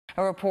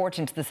A report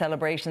into the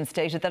celebration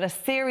stated that a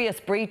serious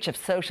breach of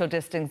social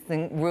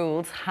distancing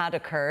rules had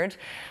occurred.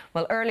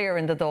 Well, earlier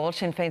in the Dáil,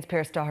 Sinn Féin's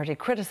Pearse Doherty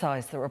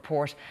criticised the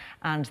report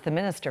and the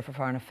Minister for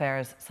Foreign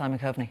Affairs, Simon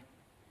Coveney.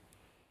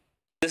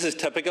 This is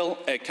typical,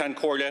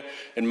 Concordia,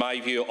 in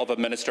my view, of a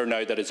minister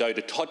now that is out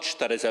of touch,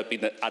 that has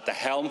been at the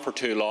helm for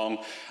too long,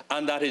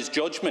 and that his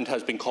judgment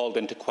has been called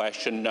into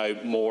question now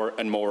more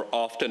and more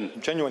often.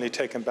 I'm genuinely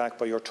taken back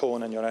by your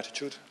tone and your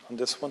attitude on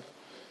this one.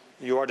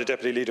 You are the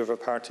deputy leader of a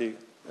party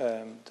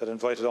that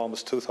invited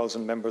almost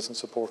 2,000 members and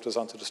supporters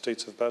onto the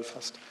streets of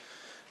Belfast,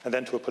 and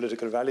then to a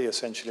political rally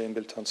essentially in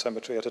Milltown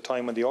Cemetery at a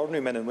time when the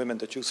ordinary men and women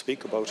that you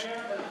speak about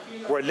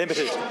were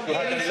limited. You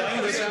had been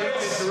lined with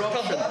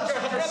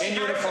interruption in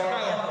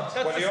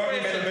uniform when the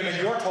ordinary men and women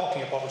you're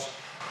talking about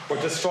were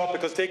distraught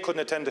because they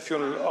couldn't attend the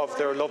funeral of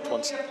their loved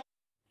ones.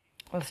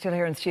 Well, still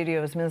here in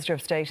studio is Minister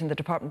of State in the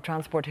Department of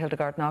Transport,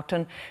 Hildegarde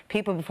Naughton,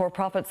 People Before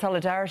Profit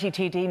Solidarity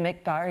TD,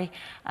 Mick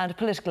and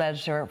political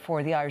editor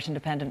for the Irish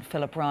Independent,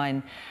 Philip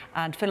Ryan.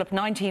 And Philip,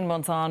 19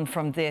 months on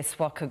from this,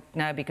 what could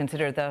now be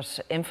considered that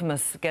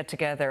infamous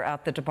get-together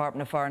at the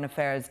Department of Foreign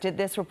Affairs, did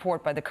this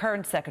report by the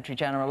current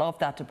Secretary-General of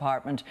that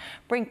department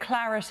bring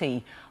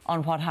clarity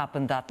on what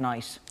happened that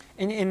night?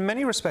 In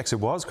many respects, it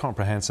was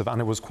comprehensive,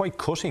 and it was quite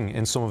cutting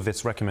in some of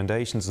its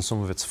recommendations and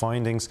some of its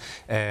findings.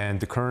 And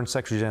the current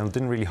Secretary-General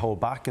didn't really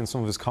hold back in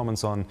some of his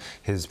comments on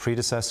his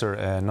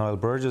predecessor, Niall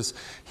Burgess.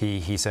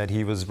 He said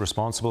he was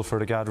responsible for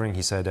the gathering.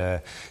 He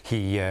said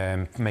he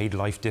made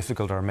life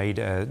difficult, or made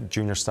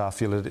junior staff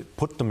feel it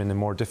put them in a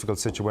more difficult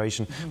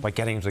situation by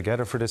getting them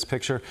together for this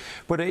picture.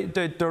 But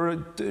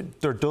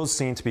there does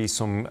seem to be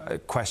some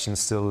questions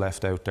still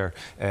left out there.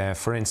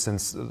 For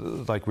instance,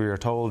 like we were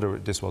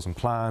told, this wasn't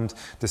planned.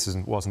 This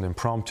wasn't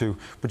impromptu,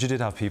 but you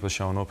did have people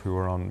showing up who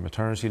were on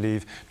maternity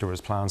leave. There was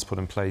plans put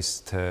in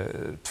place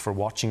for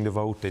watching the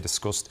vote. They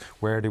discussed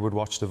where they would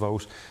watch the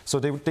vote. So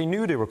they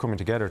knew they were coming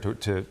together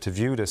to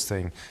view this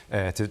thing,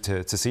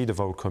 to see the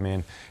vote come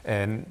in.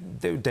 And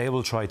they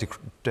will try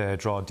to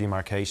draw a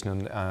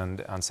demarcation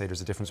and say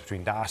there's a difference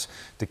between that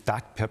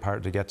part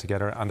of the get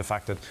together and the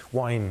fact that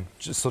wine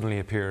just suddenly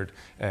appeared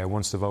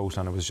once the vote,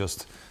 and it was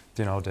just,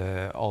 you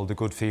know, all the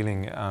good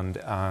feeling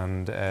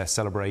and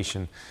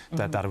celebration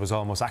that it was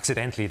almost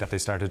accidentally that they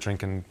started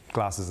drinking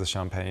glasses of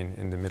champagne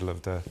in the middle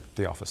of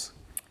the office.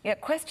 Yeah,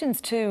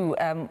 questions too,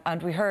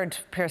 and we heard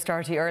Pearse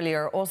Doherty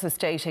earlier also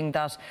stating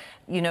that,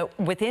 you know,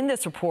 within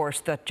this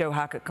report that Joe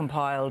Hackett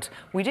compiled,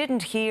 we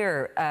didn't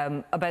hear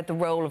about the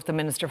role of the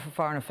Minister for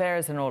Foreign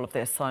Affairs in all of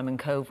this, Simon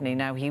Coveney.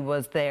 Now, he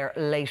was there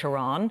later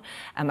on,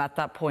 at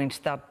that point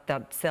that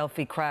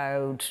selfie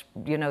crowd,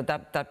 you know,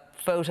 that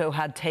photo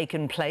had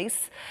taken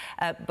place,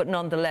 but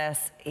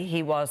nonetheless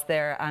he was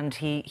there and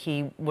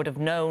he would have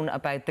known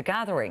about the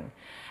gathering.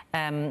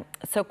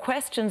 So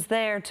questions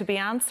there to be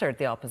answered,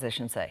 the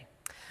opposition say.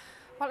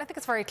 Well, I think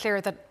it's very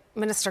clear that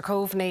Minister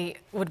Coveney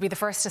would be the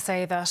first to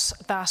say that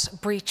that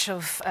breach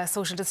of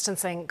social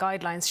distancing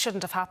guidelines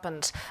shouldn't have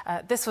happened.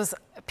 This was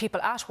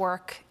people at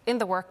work, in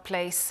the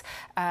workplace.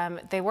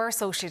 They were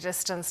socially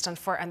distanced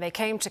and they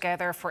came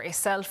together for a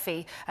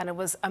selfie, and it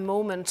was a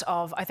moment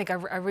of, I think,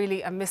 a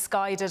really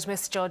misguided,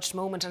 misjudged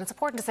moment. And it's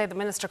important to say that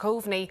Minister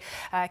Coveney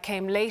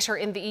came later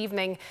in the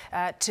evening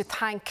to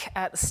thank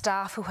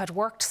staff who had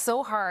worked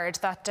so hard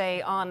that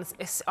day on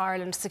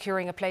Ireland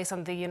securing a place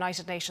on the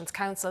United Nations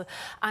Council,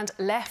 and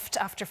left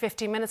after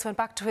 15 minutes, went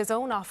back to his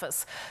own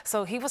office.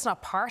 So he was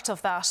not part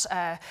of that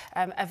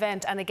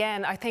event. And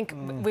again, I think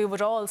we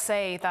would all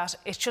say that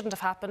it shouldn't have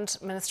happened.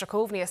 Minister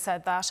Coveney has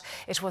said that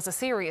it was a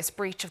serious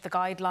breach of the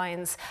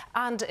guidelines,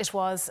 and it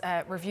was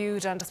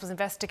reviewed and it was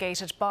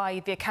investigated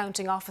by the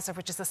accounting officer,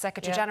 which is the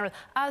Secretary-General,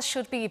 as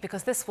should be,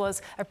 because this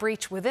was a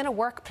breach within a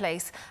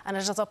workplace, and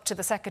it is up to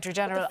the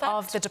Secretary-General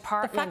of the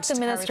department. The fact the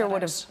Minister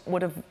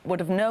would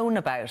have known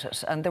about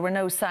it, and there were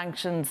no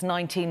sanctions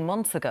 19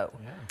 months ago,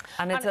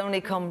 and it's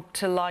only come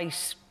to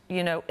light,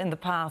 you know, in the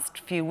past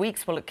few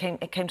weeks. Well, it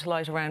came to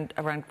light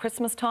around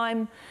Christmas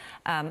time,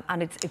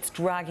 and it's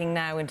dragging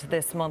now into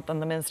this month,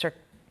 and the Minister,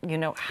 you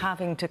know,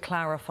 having to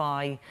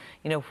clarify,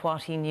 you know,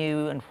 what he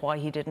knew and why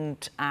he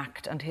didn't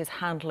act, and his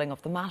handling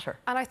of the matter.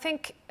 And I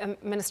think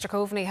Minister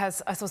Coveney has,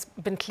 I suppose,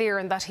 been clear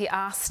in that he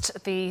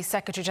asked the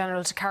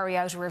Secretary-General to carry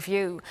out a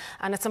review.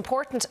 And it's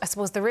important, I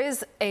suppose, there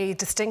is a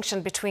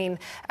distinction between,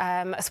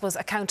 I suppose,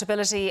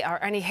 accountability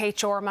or any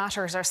HR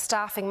matters or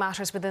staffing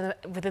matters within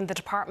the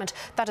department.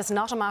 That is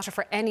not a matter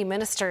for any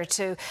minister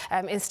to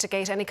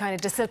instigate any kind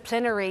of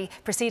disciplinary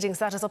proceedings.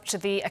 That is up to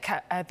the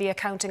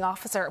accounting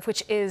officer,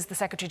 which is the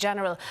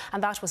Secretary-General.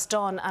 And that was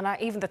done. And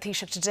even the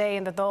Taoiseach today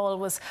in the Dáil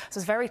was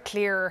very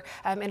clear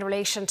in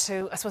relation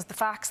to, I suppose, the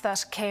facts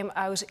that came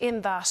out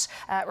in that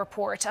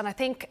report. And I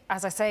think,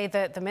 as I say,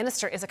 the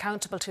Minister is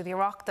accountable to the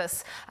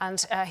Oireachtas,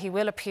 and he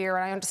will appear.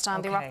 And I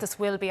understand the Oireachtas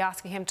will be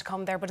asking him to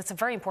come there. But it's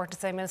very important to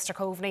say Minister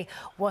Coveney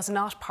was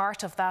not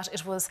part of that.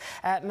 It was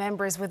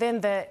members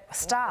within the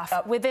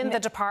staff, within the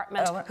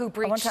department, who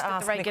breached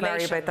the regulations. I want to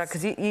ask Mick about that,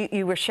 because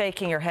you were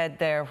shaking your head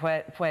there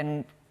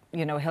when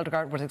you know,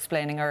 Hildegarde was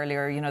explaining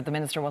earlier, you know, the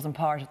Minister wasn't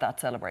part of that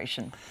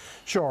celebration.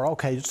 Sure,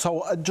 OK.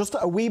 So just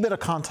a wee bit of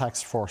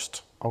context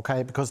first,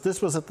 OK, because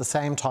this was at the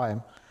same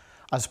time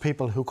as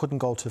people who couldn't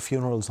go to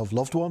funerals of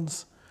loved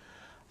ones,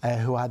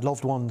 who had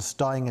loved ones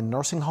dying in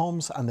nursing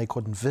homes and they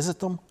couldn't visit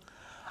them.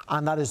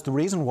 And that is the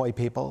reason why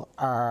people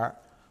are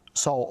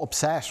so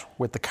upset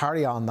with the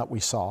carry-on that we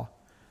saw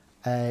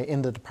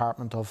in the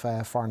Department of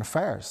Foreign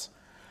Affairs.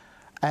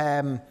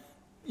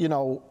 You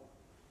know,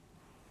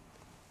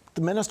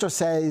 the Minister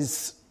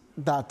says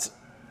that,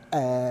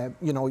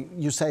 you know,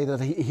 you say that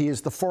he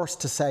is the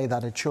first to say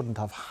that it shouldn't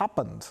have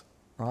happened,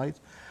 right?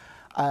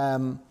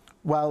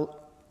 Well,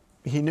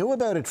 he knew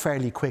about it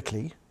fairly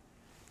quickly,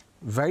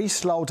 very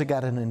slow to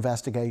get an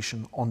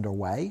investigation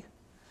underway.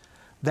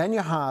 Then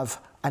you have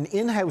an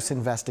in-house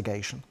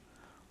investigation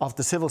of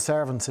the civil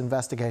servants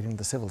investigating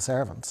the civil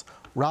servants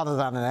rather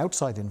than an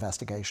outside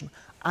investigation.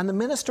 And the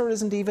Minister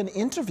isn't even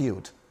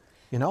interviewed.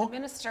 You know? The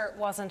Minister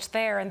wasn't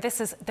there, and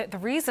this is the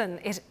reason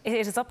it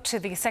is up to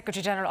the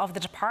Secretary-General of the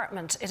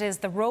Department. It is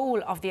the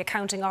role of the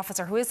accounting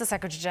officer, who is the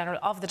Secretary-General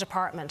of the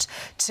Department,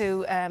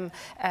 to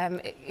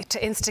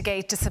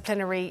instigate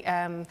disciplinary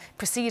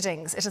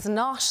proceedings. It is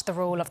not the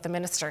role of the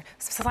Minister.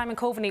 Simon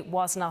Coveney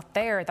was not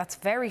there, that's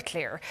very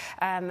clear.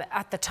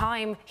 At the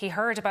time, he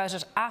heard about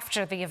it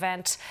after the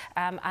event,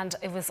 and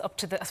it was up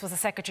to the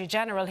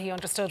Secretary-General, he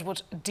understood,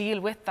 would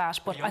deal with that.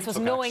 But I suppose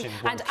knowing,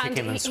 and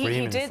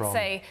he did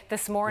say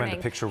this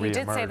morning, he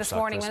did say this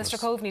morning, Minister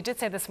Coveney did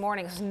say this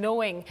morning,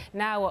 knowing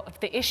now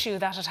the issue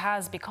that it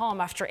has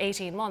become after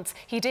 18 months,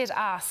 he did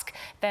ask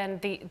then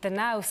the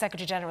now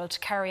Secretary-General to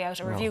carry out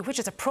a review, which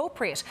is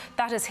appropriate.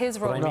 That is his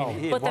role.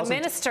 But the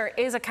Minister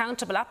is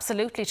accountable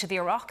absolutely to the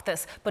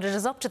Oireachtas, but it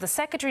is up to the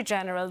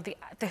Secretary-General,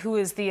 who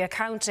is the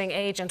accounting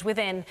agent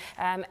within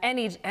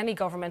any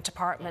government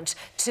department,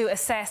 to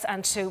assess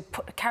and to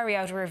carry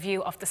out a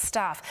review of the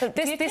staff. So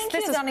this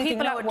is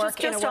people at work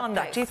just on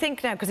that. Do you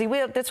think now, because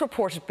this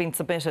report has been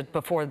submitted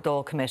before the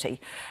Dáil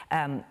Committee,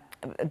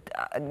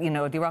 you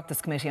know, the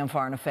Oireachtas Committee on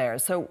Foreign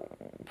Affairs. So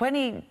when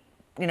he,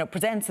 you know,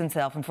 presents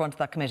himself in front of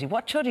that committee,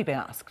 what should he be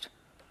asked?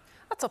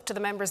 That's up to the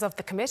members of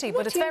the committee.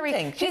 What but it's do you very.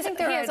 think? Do you think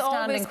there are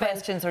outstanding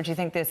questions, or do you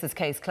think this is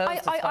case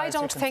closed? I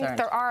don't think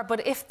there are.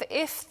 But if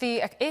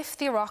the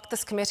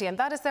Oireachtas Committee, and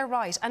that is their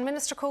right, and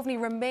Minister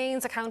Coveney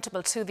remains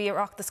accountable to the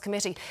Oireachtas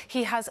Committee,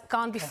 he has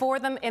gone before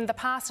them in the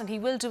past, and he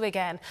will do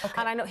again.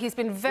 And I know he's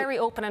been very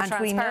open and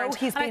transparent. We know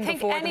he's been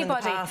before them in the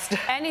past.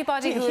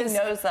 Anybody who is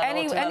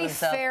any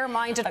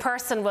fair-minded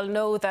person will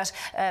know that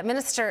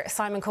Minister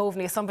Simon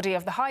Coveney is somebody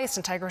of the highest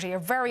integrity, a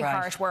very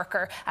hard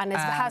worker, and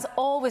has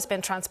always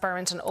been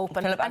transparent and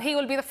open. Philip, and he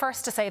will be the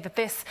first to say that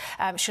this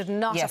should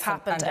not have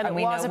happened, and it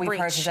was a breach. We've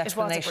heard his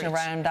explanation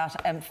around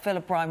that.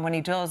 Philip Brown, when he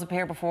does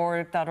appear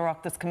before that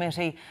Oireachtas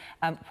Committee,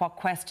 what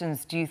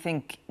questions do you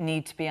think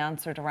need to be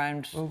answered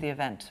around the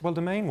event? Well,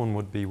 the main one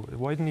would be,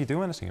 why didn't he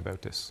do anything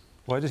about this?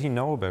 Why did he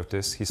know about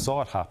this? He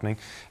saw it happening,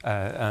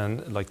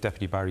 and like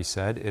Deputy Barry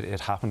said, it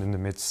happened in the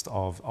midst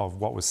of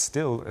what was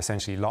still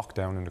essentially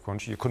lockdown in the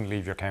country. You couldn't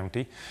leave your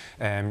county,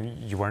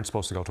 you weren't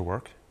supposed to go to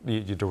work.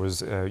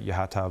 You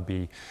had to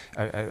be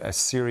a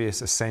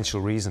serious, essential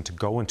reason to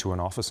go into an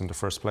office in the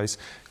first place.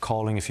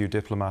 Calling a few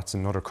diplomats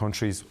in other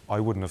countries, I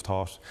wouldn't have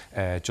thought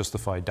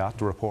justified that.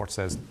 The report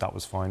says that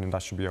was fine and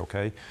that should be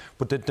okay.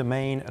 But the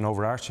main and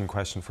overarching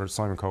question for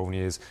Simon Coveney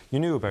is, you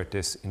knew about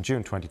this in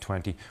June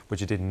 2020, but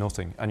you did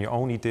nothing. And you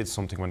only did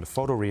something when the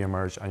photo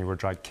re-emerged and you were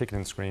dragged kicking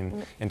and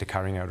screaming into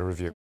carrying out a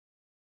review.